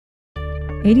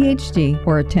ADHD,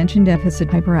 or Attention Deficit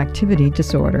Hyperactivity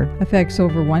Disorder, affects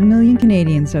over 1 million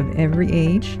Canadians of every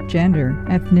age, gender,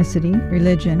 ethnicity,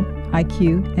 religion,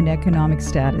 IQ, and economic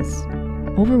status.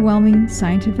 Overwhelming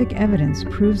scientific evidence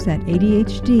proves that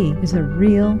ADHD is a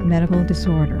real medical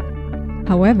disorder.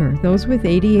 However, those with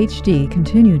ADHD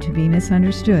continue to be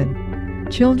misunderstood.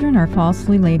 Children are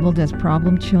falsely labeled as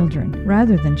problem children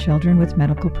rather than children with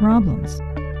medical problems.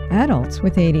 Adults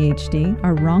with ADHD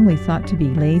are wrongly thought to be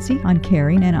lazy,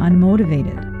 uncaring, and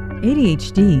unmotivated.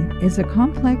 ADHD is a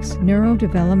complex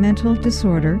neurodevelopmental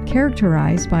disorder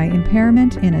characterized by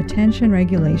impairment in attention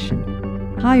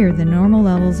regulation. Higher than normal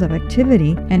levels of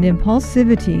activity and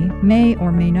impulsivity may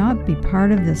or may not be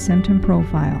part of the symptom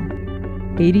profile.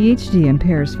 ADHD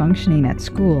impairs functioning at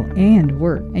school and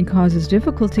work and causes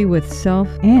difficulty with self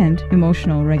and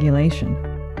emotional regulation.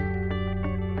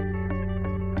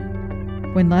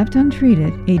 When left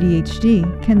untreated,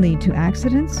 ADHD can lead to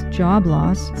accidents, job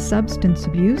loss, substance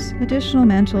abuse, additional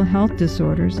mental health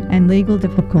disorders, and legal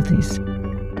difficulties.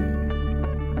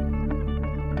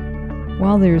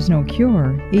 While there is no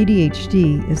cure,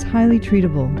 ADHD is highly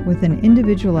treatable with an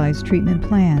individualized treatment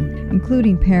plan,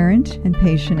 including parent and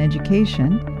patient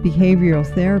education, behavioral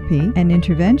therapy and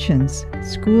interventions,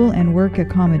 school and work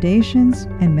accommodations,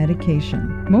 and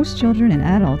medication. Most children and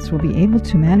adults will be able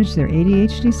to manage their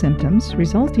ADHD symptoms,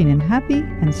 resulting in happy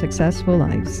and successful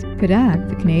lives. CADDAC,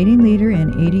 the Canadian leader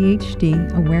in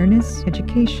ADHD awareness,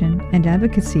 education, and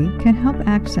advocacy, can help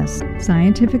access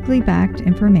scientifically backed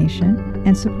information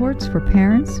and supports for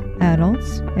parents,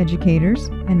 adults, educators,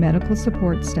 and medical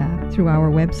support staff through our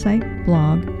website,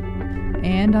 blog,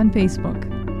 and on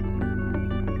Facebook.